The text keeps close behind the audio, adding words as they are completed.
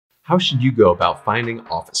How should you go about finding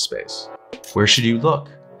office space? Where should you look?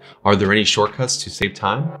 Are there any shortcuts to save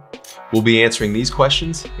time? We'll be answering these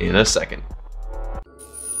questions in a second.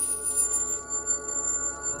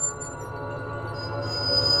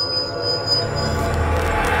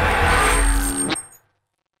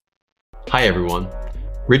 Hi everyone,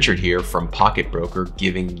 Richard here from Pocket Broker,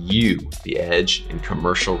 giving you the edge in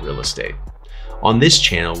commercial real estate. On this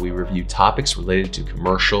channel, we review topics related to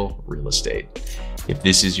commercial real estate. If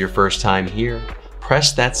this is your first time here,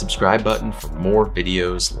 press that subscribe button for more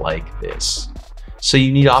videos like this. So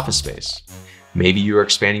you need office space. Maybe you are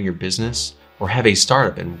expanding your business or have a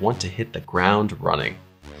startup and want to hit the ground running.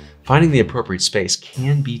 Finding the appropriate space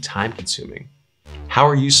can be time consuming. How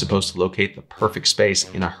are you supposed to locate the perfect space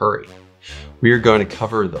in a hurry? We are going to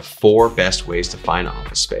cover the 4 best ways to find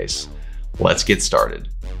office space. Let's get started.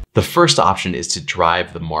 The first option is to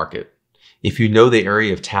drive the market. If you know the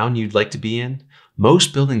area of town you'd like to be in,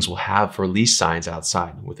 most buildings will have for lease signs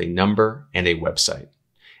outside with a number and a website.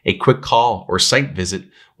 A quick call or site visit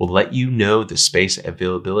will let you know the space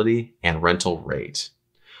availability and rental rate.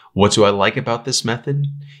 What do I like about this method?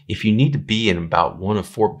 If you need to be in about 1 of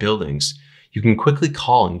 4 buildings, you can quickly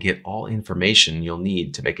call and get all information you'll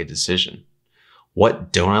need to make a decision.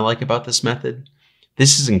 What don't I like about this method?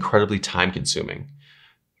 This is incredibly time consuming.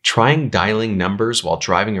 Trying dialing numbers while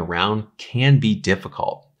driving around can be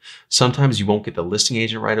difficult. Sometimes you won't get the listing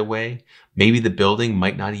agent right away. Maybe the building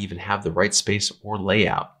might not even have the right space or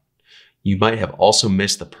layout. You might have also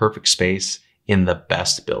missed the perfect space in the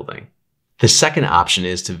best building. The second option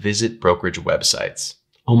is to visit brokerage websites.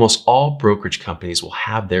 Almost all brokerage companies will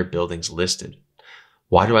have their buildings listed.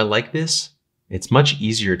 Why do I like this? It's much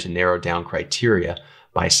easier to narrow down criteria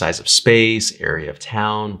by size of space, area of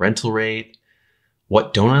town, rental rate.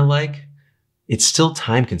 What don't I like? It's still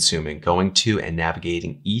time consuming going to and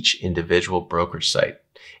navigating each individual brokerage site,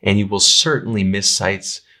 and you will certainly miss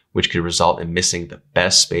sites which could result in missing the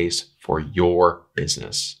best space for your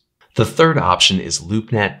business. The third option is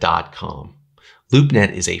LoopNet.com.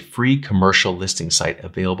 LoopNet is a free commercial listing site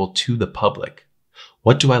available to the public.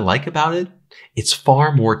 What do I like about it? It's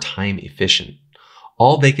far more time efficient.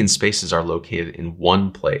 All vacant spaces are located in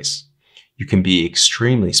one place. You can be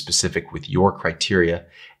extremely specific with your criteria,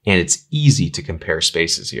 and it's easy to compare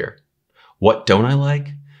spaces here. What don't I like?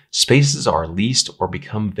 Spaces are leased or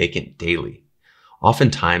become vacant daily.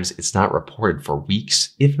 Oftentimes, it's not reported for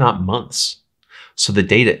weeks, if not months. So the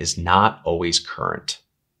data is not always current.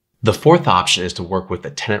 The fourth option is to work with a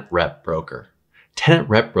tenant rep broker. Tenant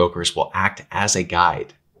rep brokers will act as a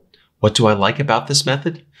guide. What do I like about this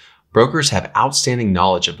method? Brokers have outstanding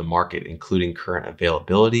knowledge of the market, including current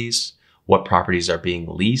availabilities, what properties are being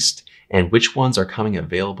leased, and which ones are coming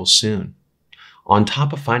available soon. On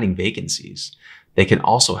top of finding vacancies, they can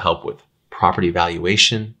also help with property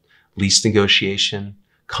valuation, lease negotiation,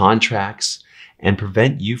 contracts, and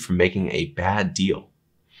prevent you from making a bad deal.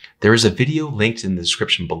 There is a video linked in the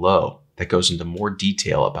description below that goes into more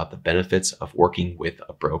detail about the benefits of working with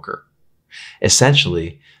a broker.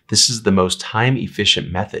 Essentially, this is the most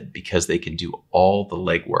time-efficient method because they can do all the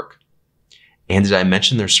legwork. And did I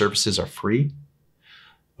mention their services are free?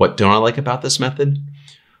 What don't I like about this method?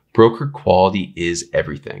 Broker quality is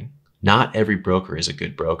everything. Not every broker is a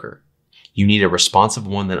good broker. You need a responsive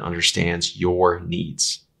one that understands your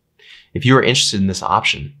needs. If you are interested in this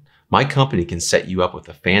option, my company can set you up with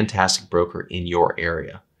a fantastic broker in your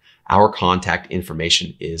area. Our contact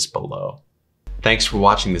information is below. Thanks for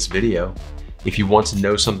watching this video. If you want to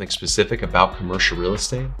know something specific about commercial real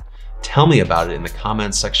estate, tell me about it in the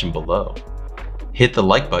comments section below. Hit the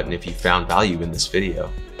like button if you found value in this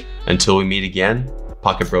video. Until we meet again,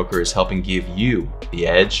 Pocket Broker is helping give you the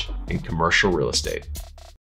edge in commercial real estate.